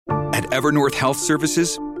At Evernorth Health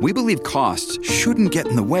Services, we believe costs shouldn't get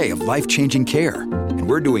in the way of life-changing care, and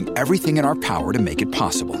we're doing everything in our power to make it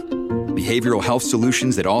possible. Behavioral health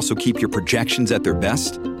solutions that also keep your projections at their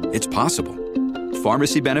best? It's possible.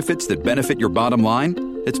 Pharmacy benefits that benefit your bottom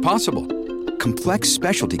line? It's possible. Complex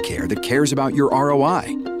specialty care that cares about your ROI?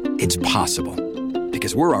 It's possible.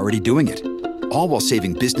 Because we're already doing it. All while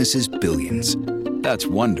saving businesses billions. That's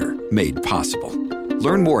Wonder made possible.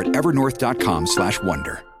 Learn more at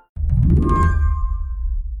evernorth.com/wonder.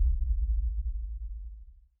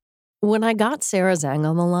 When I got Sarah Zhang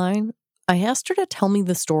on the line, I asked her to tell me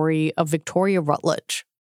the story of Victoria Rutledge.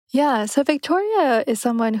 Yeah, so Victoria is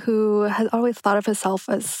someone who has always thought of herself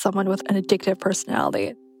as someone with an addictive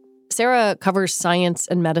personality. Sarah covers science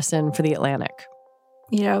and medicine for The Atlantic.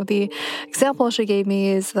 You know, the example she gave me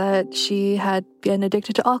is that she had been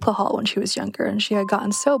addicted to alcohol when she was younger and she had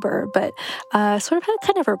gotten sober, but sort of had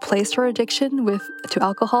kind of replaced her addiction to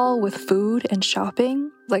alcohol with food and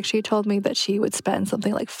shopping. Like she told me that she would spend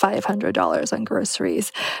something like $500 on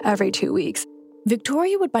groceries every 2 weeks.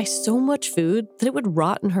 Victoria would buy so much food that it would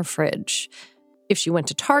rot in her fridge. If she went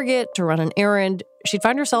to Target to run an errand, she'd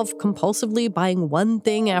find herself compulsively buying one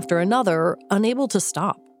thing after another, unable to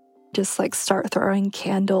stop. Just like start throwing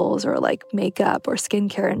candles or like makeup or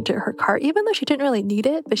skincare into her cart, even though she didn't really need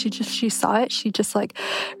it, but she saw it. She just like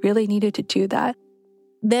really needed to do that.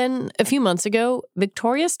 Then a few months ago,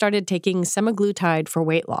 Victoria started taking semaglutide for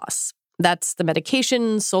weight loss. That's the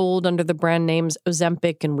medication sold under the brand names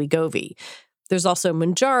Ozempic and Wegovy. There's also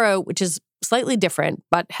Mounjaro, which is slightly different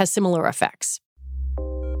but has similar effects.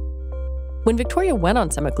 When Victoria went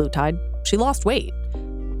on semaglutide, she lost weight.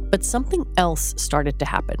 But something else started to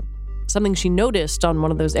happen. Something she noticed on one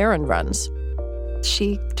of those errand runs.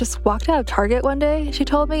 She just walked out of Target one day, she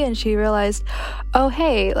told me, and she realized, oh,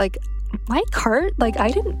 hey, like, my cart, like, I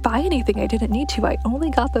didn't buy anything I didn't need to. I only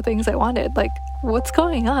got the things I wanted. Like, what's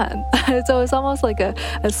going on? So it's almost like a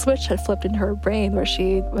switch had flipped in her brain where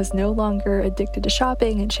she was no longer addicted to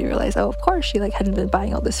shopping, and she realized, oh, of course, she like hadn't been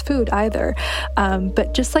buying all this food either.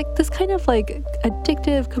 But just like this kind of like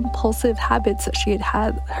addictive, compulsive habits that she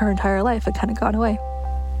had her entire life had kind of gone away.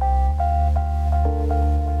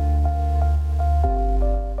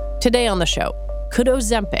 Today on the show, could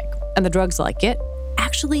Ozempic and the drugs like it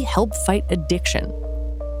actually help fight addiction?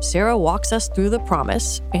 Sarah walks us through the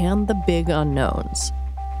promise and the big unknowns.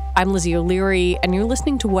 I'm Lizzie O'Leary, and you're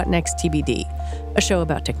listening to What Next TBD, a show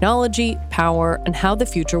about technology, power, and how the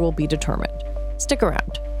future will be determined. Stick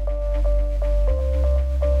around.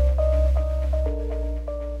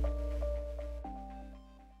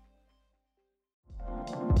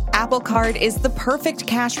 Apple Card is the perfect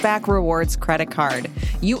cashback rewards credit card.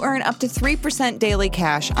 You earn up to 3% daily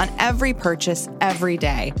cash on every purchase every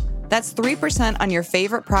day. That's 3% on your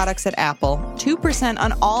favorite products at Apple, 2%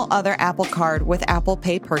 on all other Apple Card with Apple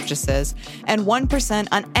Pay purchases, and 1%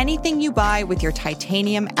 on anything you buy with your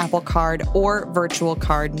titanium Apple Card or virtual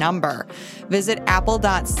card number. Visit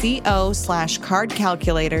apple.co/card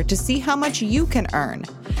calculator to see how much you can earn.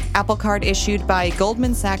 Apple Card issued by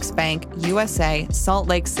Goldman Sachs Bank, USA, Salt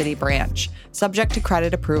Lake City branch. Subject to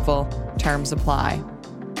credit approval. Terms apply.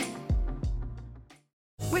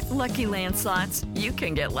 With Lucky Land Slots, you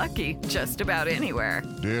can get lucky just about anywhere.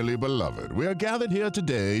 Dearly beloved, we are gathered here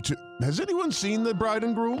today to... Has anyone seen the bride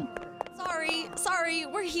and groom? Sorry,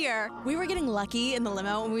 we're here. We were getting lucky in the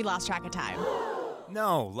limo and we lost track of time.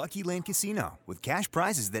 No, Lucky Land Casino, with cash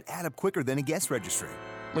prizes that add up quicker than a guest registry.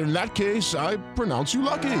 In that case, I pronounce you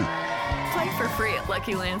lucky. Play for free at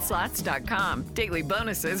LuckyLandSlots.com. Daily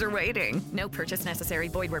bonuses are waiting. No purchase necessary.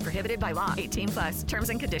 Void where prohibited by law. 18+. Terms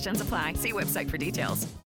and conditions apply. See website for details.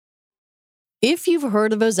 If you've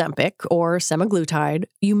heard of Ozempic or semaglutide,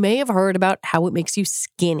 you may have heard about how it makes you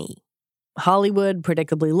skinny. Hollywood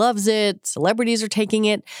predictably loves it, celebrities are taking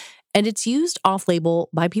it, and it's used off-label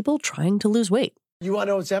by people trying to lose weight. You on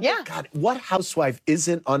Ozempic? Yeah. God, what housewife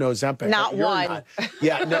isn't on Ozempic? Not You're one. Not.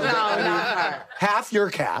 Yeah, no, Not her. half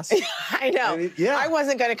your cast. I know. I mean, yeah. I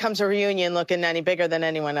wasn't going to come to a reunion looking any bigger than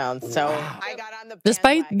anyone else. So I got on the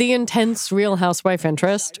Despite bandwagon. the intense Real Housewife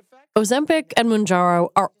interest, Ozempic and Mounjaro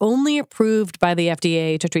are only approved by the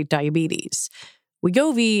FDA to treat diabetes.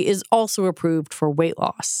 Wegovy is also approved for weight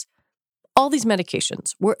loss. All these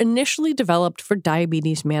medications were initially developed for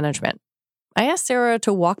diabetes management. I asked Sarah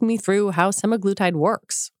to walk me through how semaglutide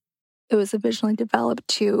works. It was originally developed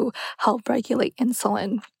to help regulate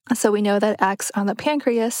insulin. So we know that it acts on the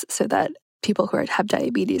pancreas so that people who have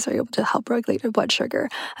diabetes are able to help regulate their blood sugar.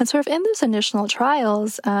 And sort of in those initial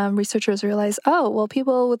trials, researchers realized, oh, well,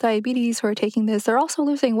 people with diabetes who are taking this, they're also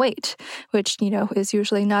losing weight, which, is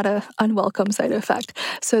usually not an unwelcome side effect.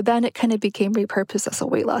 So then it kind of became repurposed as a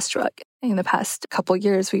weight loss drug. In the past couple of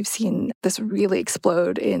years, we've seen this really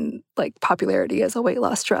explode in popularity as a weight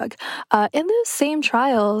loss drug. In those same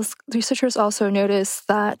trials, researchers also noticed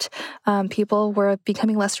that people were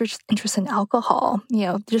becoming less interested in alcohol.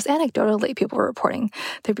 Just anecdotally, people were reporting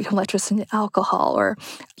they become less interested in alcohol, or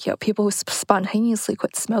people who spontaneously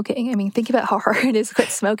quit smoking. I mean, think about how hard it is to quit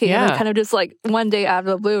smoking, and then kind of just one day out of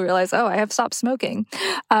the blue realize, oh, I have stopped smoking.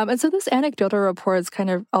 And so those anecdotal reports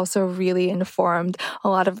kind of also really informed a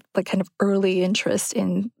lot of kind of early interest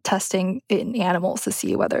in testing in animals to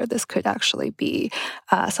see whether this could actually be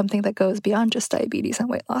something that goes beyond just diabetes and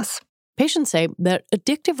weight loss. Patients say that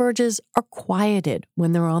addictive urges are quieted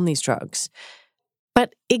when they're on these drugs.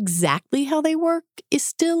 But exactly how they work is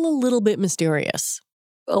still a little bit mysterious.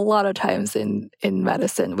 A lot of times in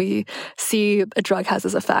medicine, we see a drug has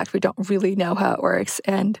this effect. We don't really know how it works,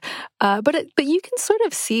 but you can sort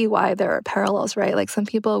of see why there are parallels, right? Like some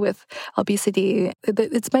people with obesity,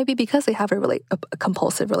 it might be because they have a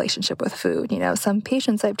compulsive relationship with food. Some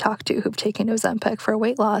patients I've talked to who've taken Ozempic for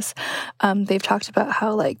weight loss, they've talked about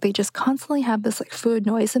how they just constantly have this food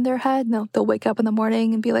noise in their head. And they'll wake up in the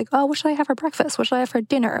morning and be like, oh, what should I have for breakfast? What should I have for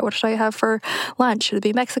dinner? What should I have for lunch? Should it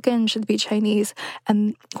be Mexican? Should it be Chinese?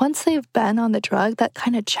 And once they've been on the drug, that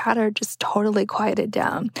kind of chatter just totally quieted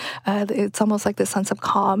down. It's almost like this sense of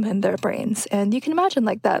calm in their brains. And you can imagine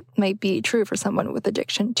that might be true for someone with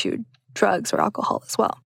addiction to drugs or alcohol as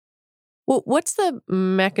well. Well, what's the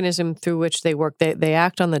mechanism through which they work? They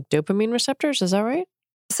act on the dopamine receptors, is that right?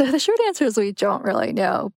 So the short answer is we don't really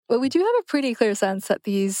know. But we do have a pretty clear sense that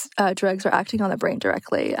these drugs are acting on the brain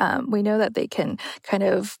directly. We know that they can kind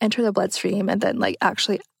of enter the bloodstream and then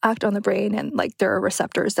actually act on the brain, and there are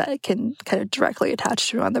receptors that it can kind of directly attach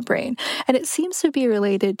to on the brain. And it seems to be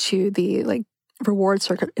related to the reward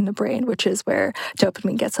circuit in the brain, which is where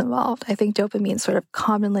dopamine gets involved. I think dopamine sort of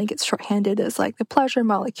commonly gets shorthanded as the pleasure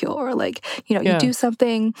molecule, or you do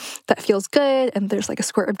something that feels good and there's a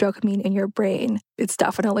squirt of dopamine in your brain. It's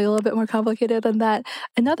definitely a little bit more complicated than that.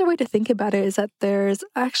 Another way to think about it is that there's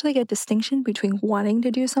actually a distinction between wanting to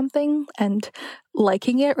do something and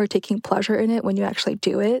liking it or taking pleasure in it when you actually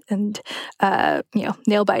do it. And,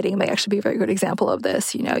 nail biting may actually be a very good example of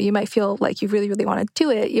this. You might feel like you really, really want to do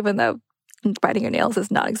it, even though biting your nails is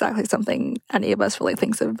not exactly something any of us really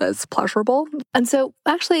thinks of as pleasurable. And so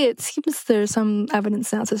actually it seems there's some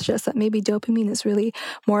evidence now to suggest that maybe dopamine is really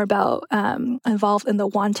more about involved in the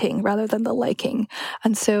wanting rather than the liking.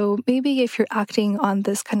 And so maybe if you're acting on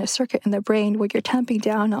this kind of circuit in the brain, what you're tamping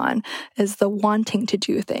down on is the wanting to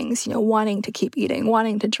do things, wanting to keep eating,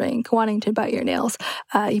 wanting to drink, wanting to bite your nails,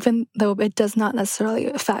 even though it does not necessarily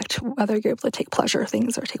affect whether you're able to take pleasure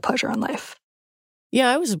things or take pleasure on life. Yeah,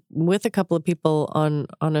 I was with a couple of people on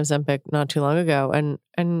Ozempic not too long ago,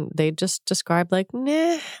 and they just described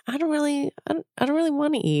nah, I don't really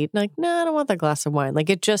want to eat. Nah, I don't want that glass of wine.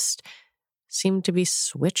 It just seemed to be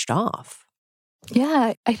switched off.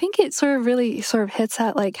 Yeah, I think it really hits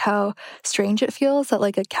at how strange it feels that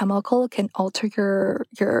a chemical can alter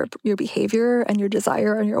your behavior and your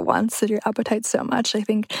desire and your wants and your appetite so much. I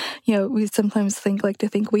think, we sometimes think to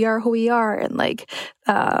think we are who we are and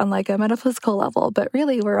on a metaphysical level, but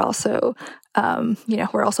really we're also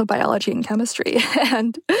we're also biology and chemistry,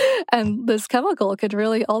 and this chemical could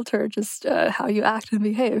really alter just how you act and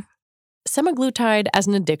behave. Semaglutide as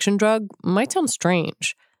an addiction drug might sound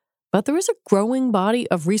strange, but there is a growing body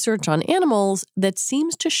of research on animals that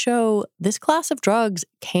seems to show this class of drugs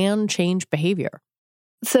can change behavior.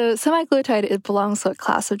 So semaglutide, it belongs to a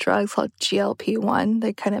class of drugs called GLP-1.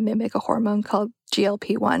 They kind of mimic a hormone called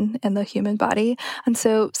GLP-1 in the human body. And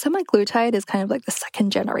so semaglutide is kind of the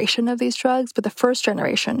second generation of these drugs, but the first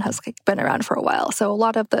generation has been around for a while. So a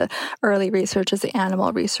lot of the early research, the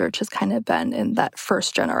animal research, has kind of been in that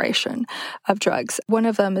first generation of drugs. One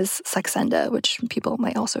of them is Saxenda, which people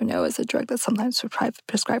might also know is a drug that's sometimes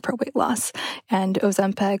prescribed for weight loss. And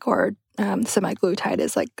Ozempic or semaglutide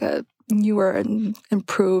is a newer and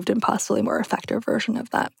improved and possibly more effective version of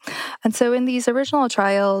that. And so in these original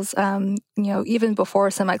trials, even before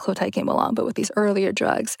semaglutide came along, but with these earlier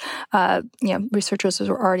drugs, researchers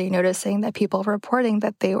were already noticing that people were reporting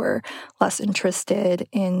that they were less interested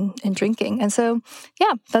in drinking. And so,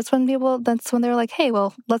 that's when they're like, hey,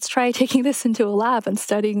 well, let's try taking this into a lab and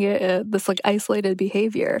studying it, this isolated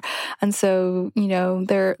behavior. And so,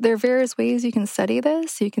 there are various ways you can study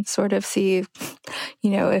this. You can sort of see,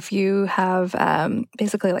 if you who have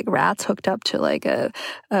basically like rats hooked up to like a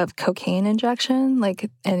cocaine injection,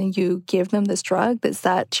 and you give them this drug, does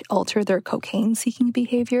that alter their cocaine-seeking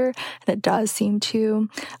behavior? And it does seem to.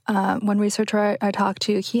 One researcher I talked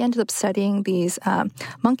to, he ended up studying these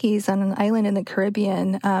monkeys on an island in the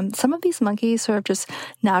Caribbean. Some of these monkeys sort of just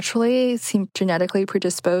naturally seem genetically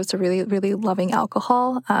predisposed to really, really loving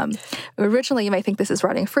alcohol. Originally, you might think this is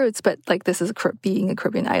rotting fruits, but like this is being a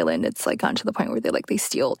Caribbean island, it's like gone to the point where they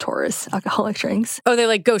steal tourists' alcoholic drinks. Oh, they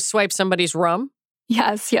like go swipe somebody's rum?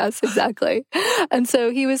 Yes, exactly. And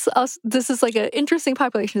so he was also, this is like an interesting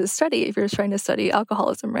population to study if you're trying to study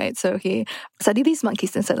alcoholism, right? So he studied these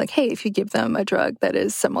monkeys and said like, hey, if you give them a drug that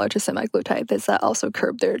is similar to semaglutide, does that also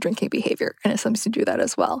curb their drinking behavior? And it seems to do that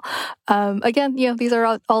as well. Again, these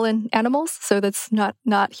are all in animals, so that's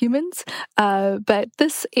not humans. But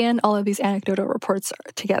this and all of these anecdotal reports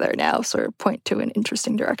together now sort of point to an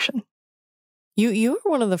interesting direction. You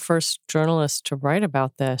were one of the first journalists to write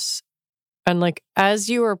about this. And like, as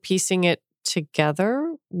you were piecing it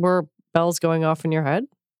together, were bells going off in your head?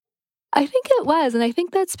 I think it was. And I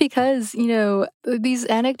think that's because, these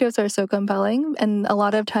anecdotes are so compelling. And a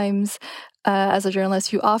lot of times, as a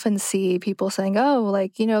journalist, you often see people saying, oh,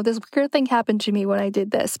 this weird thing happened to me when I did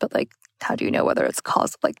this. But how do you know whether it's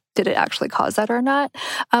caused, did it actually cause that or not?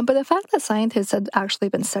 But the fact that scientists had actually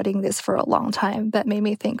been studying this for a long time, that made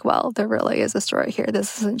me think, well, there really is a story here.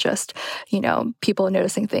 This isn't just, people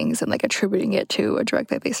noticing things and attributing it to a drug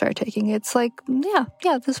that they started taking. It's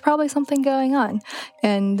there's probably something going on.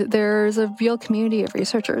 And there's a real community of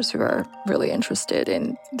researchers who are really interested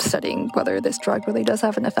in studying whether this drug really does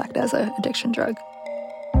have an effect as an addiction drug.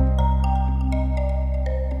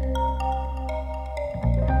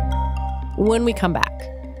 When we come back,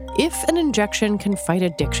 if an injection can fight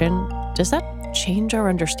addiction, does that change our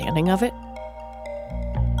understanding of it?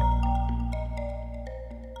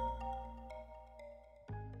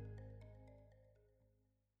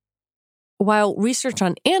 While research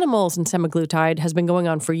on animals and semaglutide has been going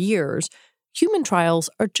on for years, human trials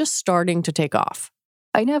are just starting to take off.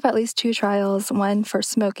 I know of at least 2 trials, one for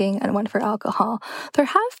smoking and one for alcohol. There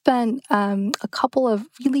have been a couple of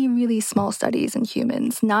really, really small studies in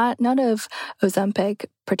humans, none of Ozempic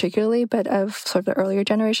particularly, but of sort of the earlier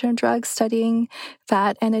generation of drugs studying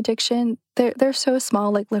fat and addiction. They're so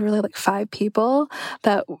small, literally 5 people,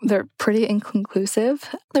 that they're pretty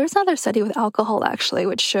inconclusive. There's another study with alcohol, actually,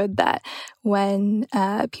 which showed that when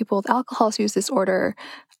people with alcohol use disorder,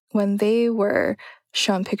 when they were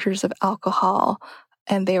shown pictures of alcohol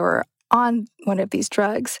and they were on one of these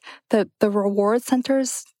drugs, the reward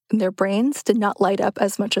centers in their brains did not light up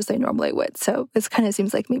as much as they normally would. So this kind of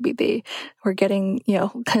seems like maybe they were getting,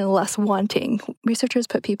 kind of less wanting. Researchers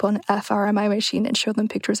put people in an fMRI machine and showed them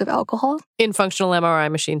pictures of alcohol. In functional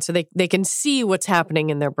MRI machines, so they can see what's happening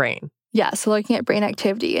in their brain. Yeah, so looking at brain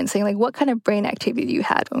activity and saying, what kind of brain activity you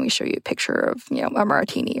had when we show you a picture of, a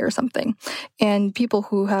martini or something. And people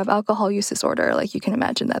who have alcohol use disorder, you can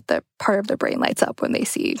imagine that the part of their brain lights up when they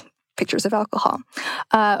see pictures of alcohol.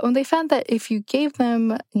 When they found that if you gave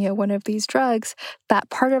them, one of these drugs, that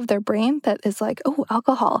part of their brain that is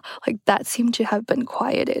alcohol, that seemed to have been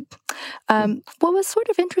quieted. What was sort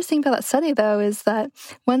of interesting about that study, though, is that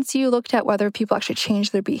once you looked at whether people actually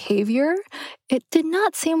changed their behavior, it did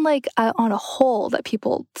not seem like on a whole that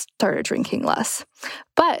people started drinking less.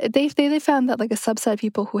 But they found that a subset of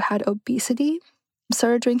people who had obesity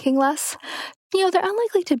started drinking less. They're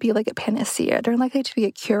unlikely to be a panacea. They're unlikely to be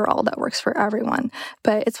a cure-all that works for everyone.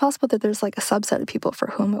 But it's possible that there's a subset of people for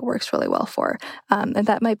whom it works really well for. And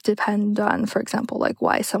that might depend on, for example,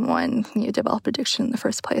 why someone developed addiction in the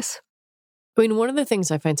first place. I mean, one of the things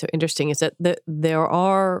I find so interesting is that there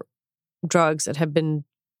are drugs that have been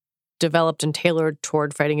developed and tailored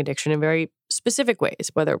toward fighting addiction in very specific ways,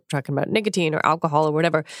 whether we're talking about nicotine or alcohol or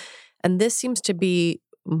whatever. And this seems to be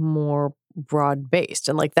more broad-based.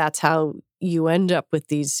 And that's how you end up with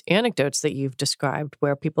these anecdotes that you've described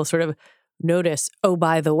where people sort of notice, oh,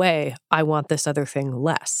 by the way, I want this other thing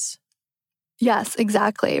less. Yes,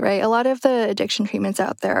 exactly, right? A lot of the addiction treatments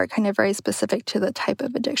out there are kind of very specific to the type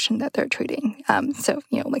of addiction that they're treating. So,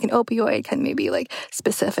 an opioid can maybe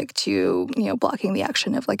specific to, blocking the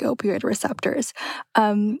action of opioid receptors.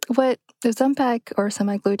 What Ozempic or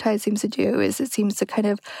semaglutide seems to do is it seems to kind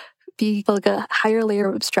of be a higher layer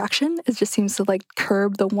of abstraction. It just seems to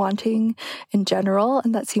curb the wanting in general,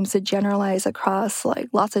 and that seems to generalize across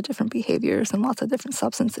lots of different behaviors and lots of different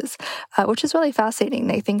substances, which is really fascinating.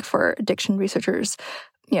 I think for addiction researchers,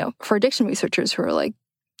 who are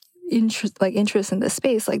interest in this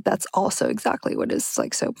space, that's also exactly what is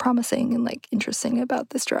so promising and interesting about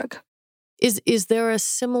this drug. Is there a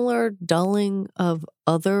similar dulling of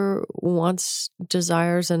other wants,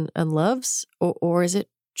 desires, and loves? Or is it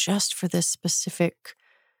just for this specific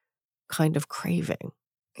kind of craving?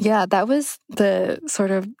 Yeah, that was the sort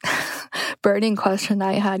of burning question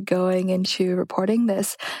I had going into reporting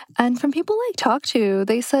this. And from people I talked to,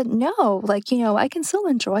 they said, no, I can still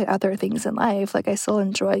enjoy other things in life. Like, I still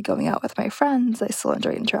enjoy going out with my friends. I still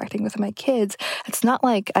enjoy interacting with my kids. It's not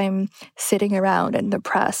like I'm sitting around and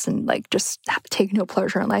depressed and just take no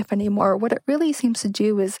pleasure in life anymore. What it really seems to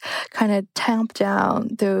do is kind of tamp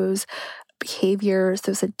down those behaviors,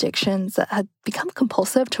 those addictions that had become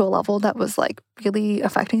compulsive to a level that was really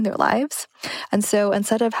affecting their lives. And so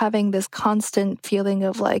instead of having this constant feeling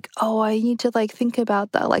of I need to think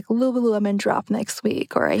about that Lululemon drop next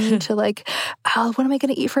week, or I need to what am I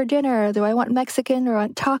going to eat for dinner? Do I want Mexican or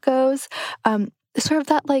want tacos? Sort of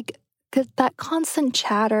that constant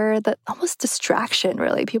chatter, that almost distraction,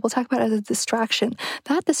 really. People talk about it as a distraction.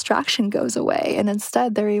 That distraction goes away, and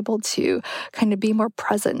instead they're able to kind of be more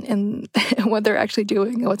present in what they're actually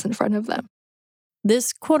doing and what's in front of them.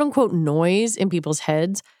 This quote-unquote noise in people's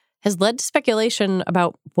heads has led to speculation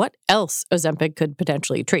about what else Ozempic could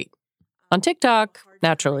potentially treat. On TikTok,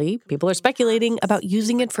 naturally, people are speculating about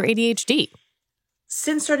using it for ADHD.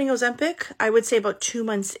 Since starting Ozempic, I would say about 2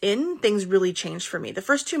 months in, things really changed for me. The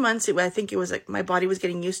first 2 months, I think it was my body was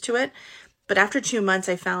getting used to it. But after 2 months,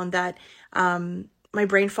 I found that my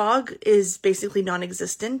brain fog is basically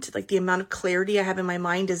non-existent. The amount of clarity I have in my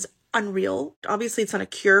mind is unreal. Obviously, it's not a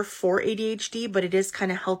cure for ADHD, but it is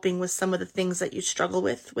kind of helping with some of the things that you struggle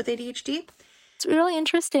with ADHD. What's really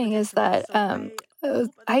interesting is that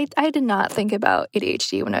I did not think about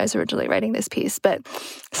ADHD when I was originally writing this piece, but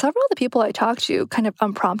several of the people I talked to kind of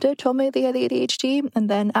unprompted told me they had ADHD. And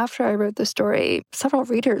then after I wrote the story, several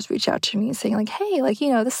readers reached out to me saying hey,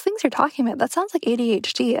 this things you're talking about, that sounds like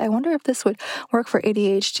ADHD. I wonder if this would work for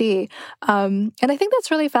ADHD. And I think that's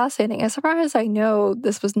really fascinating. As far as I know,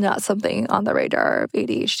 this was not something on the radar of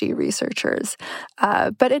ADHD researchers.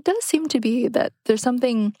 But it does seem to be that there's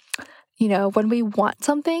something, when we want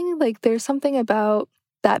something, there's something about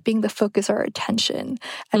that being the focus of our attention.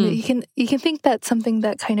 And you can think that something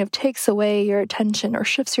that kind of takes away your attention or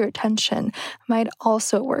shifts your attention might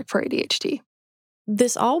also work for ADHD.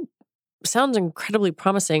 This all sounds incredibly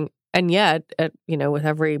promising. And yet, with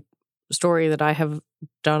every story that I have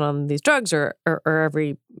done on these drugs or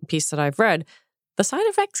every piece that I've read, the side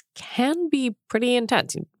effects can be pretty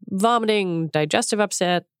intense. Vomiting, digestive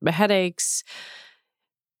upset, headaches.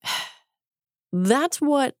 That's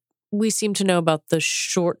what we seem to know about the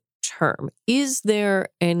short term. Is there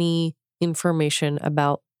any information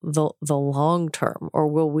about the long term, or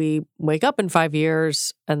will we wake up in 5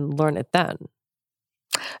 years and learn it then?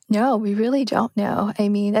 No, we really don't know. I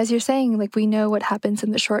mean, as you're saying, we know what happens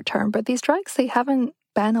in the short term, but these drugs, they haven't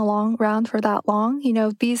been around for that long.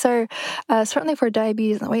 These are certainly for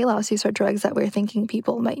diabetes and weight loss, these are drugs that we're thinking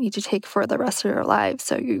people might need to take for the rest of their lives.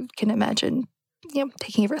 So you can imagine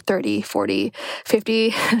taking it for 30, 40,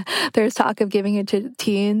 50. There's talk of giving it to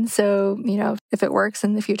teens. So, if it works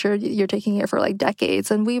in the future, you're taking it for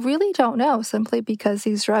decades. And we really don't know, simply because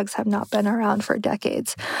these drugs have not been around for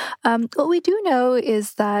decades. What we do know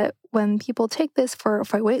is that when people take this for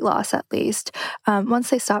weight loss, at least, once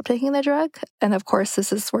they stop taking the drug, and of course,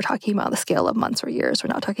 we're talking about the scale of months or years,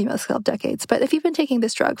 we're not talking about the scale of decades, but if you've been taking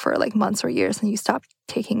this drug for months or years and you stop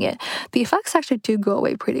taking it, the effects actually do go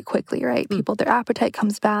away pretty quickly, right? People, their appetite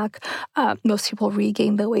comes back. Most people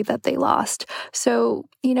regain the weight that they lost. So,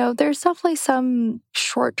 there's definitely some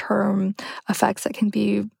short-term effects that can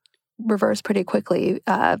be reversed pretty quickly,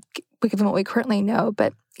 given what we currently know.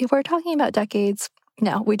 But if we're talking about decades,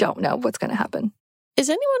 no, we don't know what's going to happen. Is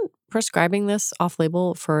anyone prescribing this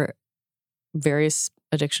off-label for various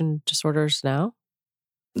addiction disorders now?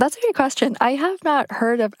 That's a good question. I have not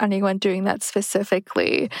heard of anyone doing that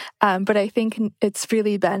specifically, but I think it's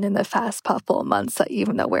really been in the past couple of months that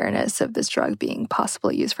even awareness of this drug being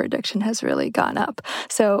possibly used for addiction has really gone up.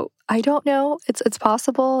 So I don't know. It's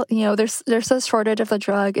possible. There's a shortage of the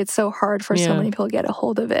drug. It's so hard for so many people to get a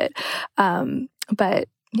hold of it. But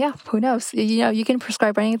yeah, who knows? You can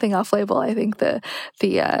prescribe anything off label. I think the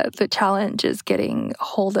challenge is getting a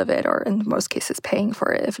hold of it, or in most cases paying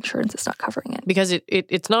for it if insurance is not covering it. Because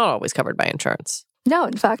it's not always covered by insurance. No,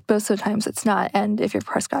 in fact, most of the times it's not. And if you're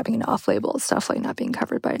prescribing an off label, it's definitely not being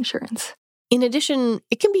covered by insurance. In addition,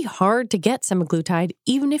 it can be hard to get semaglutide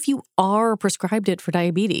even if you are prescribed it for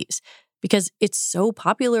diabetes. Because it's so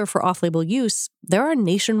popular for off-label use, there are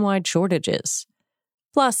nationwide shortages.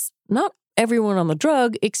 Plus, not everyone on the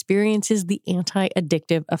drug experiences the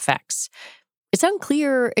anti-addictive effects. It's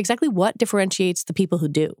unclear exactly what differentiates the people who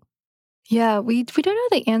do. Yeah, we don't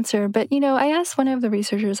know the answer, but, I asked one of the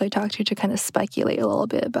researchers I talked to kind of speculate a little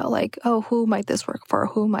bit about like, oh, who might this work for?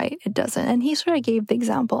 Who might it doesn't? And he sort of gave the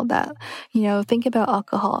example that, think about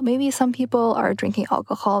alcohol. Maybe some people are drinking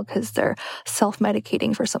alcohol because they're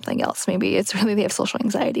self-medicating for something else. Maybe it's really they have social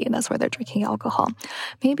anxiety and that's why they're drinking alcohol.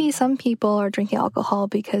 Maybe some people are drinking alcohol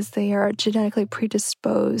because they are genetically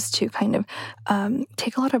predisposed to kind of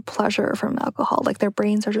take a lot of pleasure from alcohol. Like their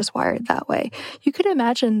brains are just wired that way. You could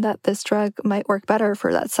imagine that this drug might work better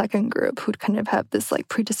for that second group who'd kind of have this like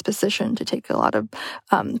predisposition to take a lot of,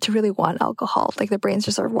 to really want alcohol. Like their brains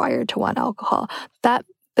just are wired to want alcohol. That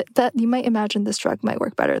you might imagine this drug might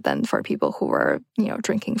work better than for people who are,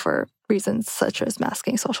 drinking for reasons such as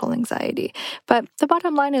masking social anxiety. But the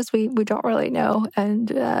bottom line is we don't really know.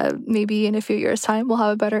 And maybe in a few years' time, we'll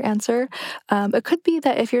have a better answer. It could be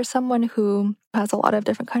that if you're someone who has a lot of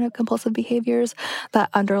different kind of compulsive behaviors that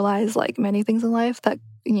underlies like many things in life, that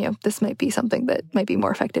this might be something that might be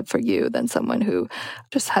more effective for you than someone who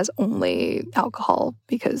just has only alcohol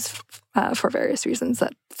because for various reasons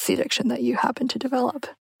that's the addiction that you happen to develop.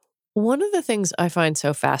 One of the things I find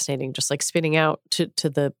so fascinating, just like spinning out to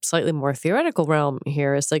the slightly more theoretical realm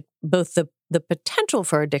here, is like both the potential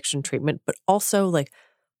for addiction treatment, but also like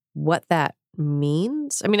what that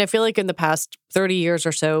means. I mean, I feel like in the past 30 years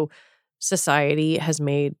or so, society has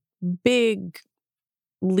made big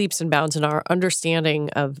leaps and bounds in our understanding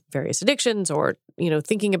of various addictions or,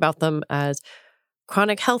 thinking about them as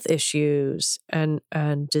chronic health issues and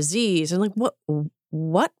disease. And like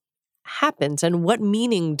what happens and what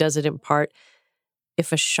meaning does it impart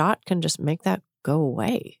if a shot can just make that go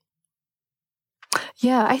away?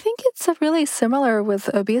 Yeah, I think it's really similar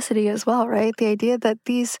with obesity as well, right? The idea that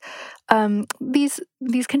these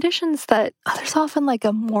conditions that there's often like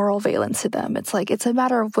a moral valence to them. It's like it's a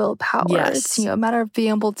matter of willpower. Yes. It's a matter of being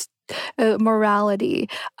able to morality.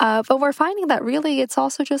 But we're finding that really it's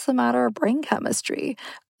also just a matter of brain chemistry.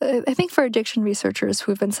 I think for addiction researchers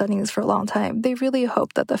who have been studying this for a long time, they really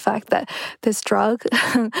hope that the fact that this drug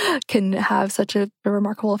can have such a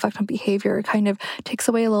remarkable effect on behavior kind of takes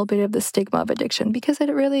away a little bit of the stigma of addiction, because it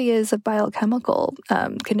really is a biochemical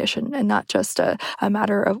condition and not just a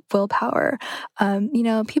matter of willpower.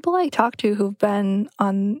 People I talk to who've been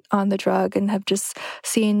on the drug and have just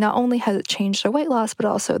seen not only has it changed their weight loss, but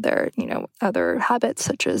also their, other habits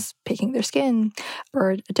such as picking their skin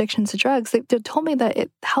or addictions to drugs. They told me that it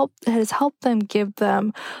has helped them give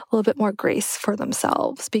them a little bit more grace for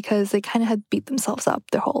themselves, because they kind of had beat themselves up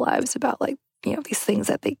their whole lives about like, these things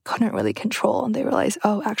that they couldn't really control. And they realized,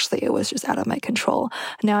 oh, actually, it was just out of my control.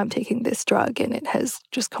 Now I'm taking this drug and it has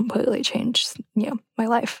just completely changed, my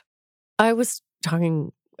life. I was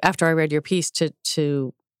talking after I read your piece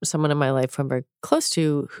to someone in my life who I'm very close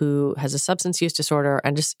to who has a substance use disorder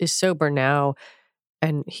and just is sober now.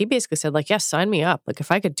 And he basically said, like, yes, sign me up. Like,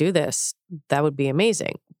 if I could do this, that would be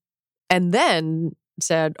amazing. And then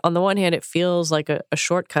said, on the one hand, it feels like a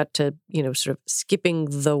shortcut to, sort of skipping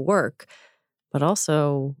the work. But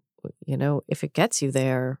also, if it gets you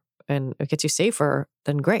there and it gets you safer,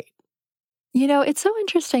 then great. It's so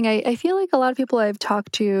interesting. I feel like a lot of people I've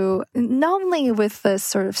talked to, not only with the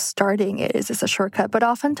sort of starting it, is this a shortcut, but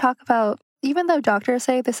often talk about, even though doctors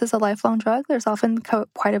say this is a lifelong drug, there's often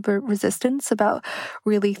quite a bit of resistance about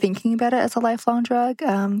really thinking about it as a lifelong drug.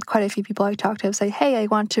 Quite a few people I talk to say, hey, I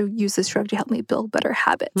want to use this drug to help me build better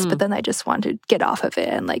habits, but then I just want to get off of it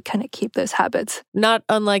and like kind of keep those habits. Not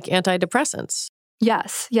unlike antidepressants.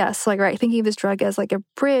 Yes. Like, right. Thinking of this drug as like a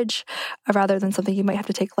bridge rather than something you might have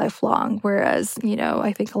to take lifelong. Whereas,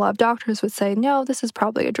 I think a lot of doctors would say, no, this is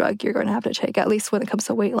probably a drug you're going to have to take, at least when it comes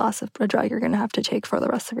to weight loss, a drug you're going to have to take for the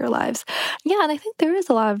rest of your lives. Yeah. And I think there is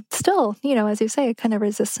a lot of still, as you say, a kind of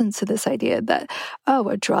resistance to this idea that, oh,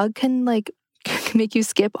 a drug can make you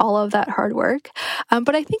skip all of that hard work.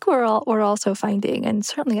 But I think we're also finding, and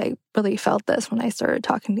certainly I really felt this when I started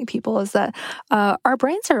talking to people, is that our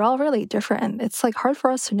brains are all really different. It's like hard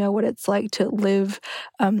for us to know what it's like to live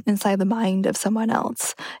inside the mind of someone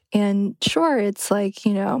else. And sure, it's like,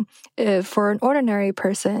 for an ordinary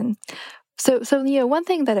person, So, one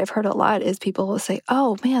thing that I've heard a lot is people will say,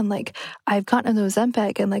 oh man, like I've gotten an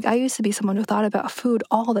Ozempic and like I used to be someone who thought about food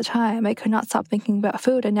all the time. I could not stop thinking about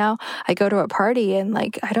food. And now I go to a party and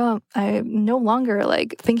like I'm no longer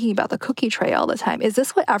like thinking about the cookie tray all the time. Is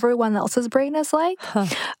this what everyone else's brain is like?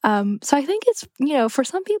 So I think it's, for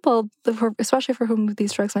some people, especially for whom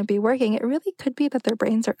these drugs might be working, it really could be that their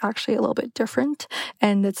brains are actually a little bit different.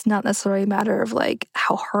 And it's not necessarily a matter of like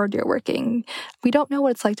how hard you're working. We don't know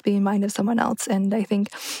what it's like to be in the mind of someone someone else. And I think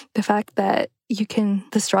the fact that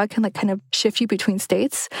this drug can like kind of shift you between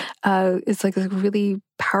states is like a really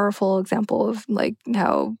powerful example of like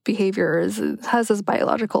how behavior has this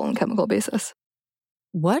biological and chemical basis.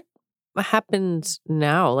 What happens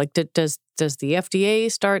now? Like, does the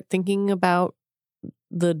FDA start thinking about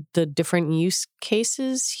the different use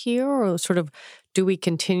cases here, or sort of do we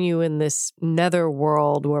continue in this nether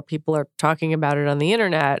world where people are talking about it on the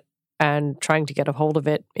internet and trying to get a hold of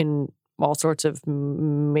it in all sorts of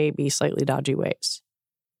maybe slightly dodgy ways?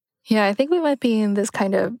 Yeah, I think we might be in this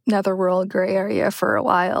kind of netherworld gray area for a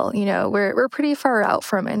while. You know, we're pretty far out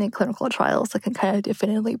from any clinical trials that can kind of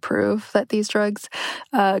definitively prove that these drugs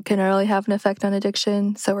can really have an effect on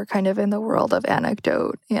addiction. So we're kind of in the world of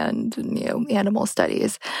anecdote and, animal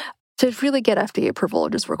studies. To really get FDA approval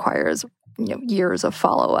just requires, years of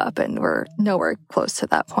follow-up, and we're nowhere close to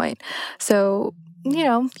that point. So,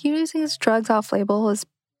 using these drugs off-label is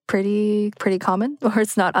pretty common, or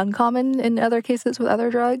it's not uncommon in other cases with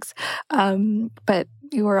other drugs. But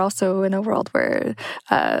you are also in a world where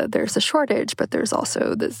there's a shortage, but there's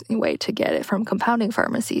also this way to get it from compounding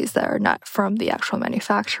pharmacies that are not from the actual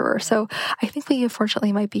manufacturer. So I think we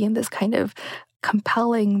unfortunately might be in this kind of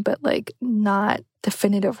compelling but like not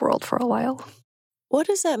definitive world for a while. What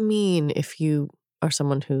does that mean if you are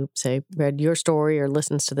someone who, say, read your story or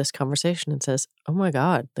listens to this conversation and says, oh my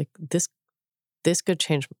God, like this could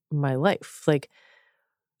change my life? Like,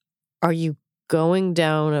 are you going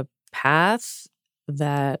down a path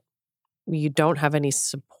that you don't have any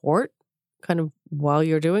support kind of while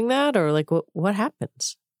you're doing that? Or like, what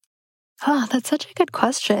happens? Oh, that's such a good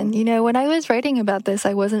question. When I was writing about this,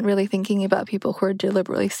 I wasn't really thinking about people who are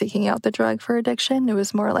deliberately seeking out the drug for addiction. It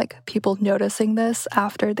was more like people noticing this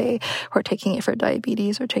after they were taking it for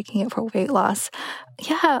diabetes or taking it for weight loss.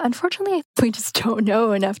 Yeah, unfortunately, we just don't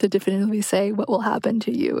know enough to definitively say what will happen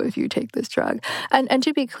to you if you take this drug. And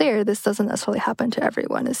to be clear, this doesn't necessarily happen to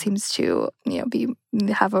everyone. It seems to,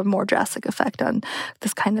 have a more drastic effect on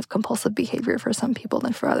this kind of compulsive behavior for some people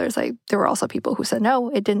than for others. There were also people who said, no,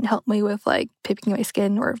 it didn't help me with like picking my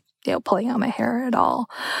skin or pulling out my hair at all.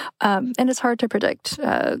 And it's hard to predict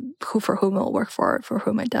for whom it will work for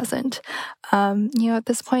whom it doesn't. At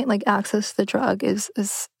this point, like access to the drug is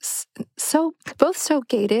so both so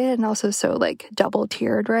gated and also so like double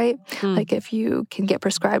tiered, right? Like if you can get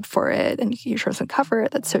prescribed for it and your insurance can cover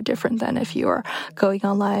it, that's so different than if you are going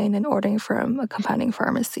online and ordering from a compounding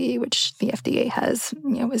pharmacy, which the FDA has,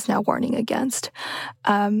 is now warning against.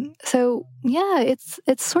 So yeah,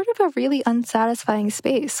 it's sort of a really unsatisfying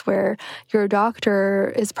space where your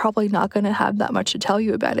doctor is probably not going to have that much to tell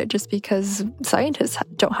you about it just because scientists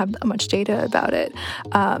don't have that much data about it.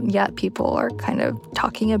 Yet people are kind of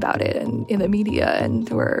talking about it in the media, and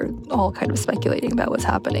we're all kind of speculating about what's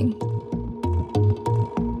happening.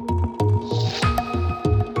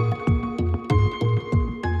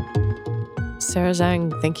 Sarah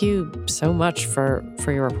Zhang, thank you so much for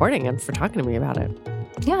your reporting and for talking to me about it.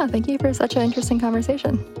 Yeah, thank you for such an interesting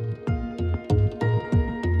conversation.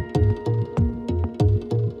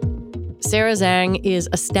 Sarah Zhang is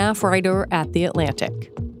a staff writer at The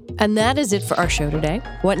Atlantic. And that is it for our show today.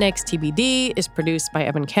 What Next TBD is produced by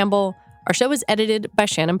Evan Campbell. Our show is edited by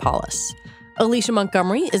Shannon Paulus. Alicia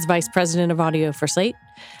Montgomery is vice president of audio for Slate.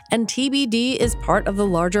 And TBD is part of the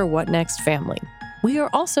larger What Next family. We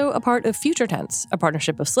are also a part of Future Tense, a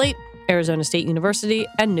partnership of Slate, Arizona State University,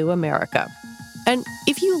 and New America. And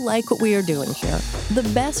if you like what we are doing here, the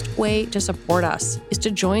best way to support us is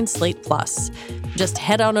to join Slate Plus. Just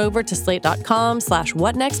head on over to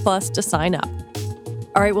slate.com/whatnextplus to sign up.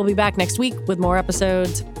 All right, we'll be back next week with more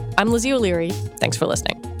episodes. I'm Lizzie O'Leary. Thanks for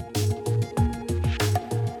listening.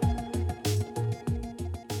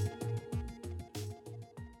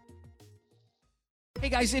 Hey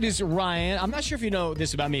guys, it is Ryan. I'm not sure if you know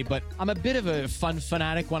this about me, but I'm a bit of a fun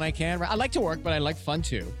fanatic when I can. I like to work, but I like fun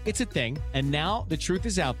too. It's a thing. And now the truth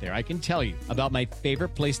is out there. I can tell you about my favorite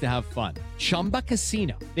place to have fun. Chumba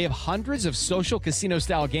Casino. They have hundreds of social casino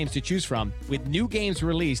style games to choose from with new games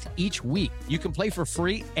released each week. You can play for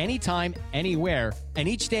free anytime, anywhere. And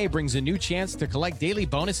each day brings a new chance to collect daily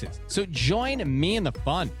bonuses. So join me in the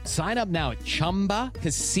fun. Sign up now at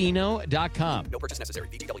ChumbaCasino.com. No purchase necessary.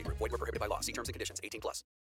 VGW Group. Void where prohibited by law. See terms and conditions. 18+.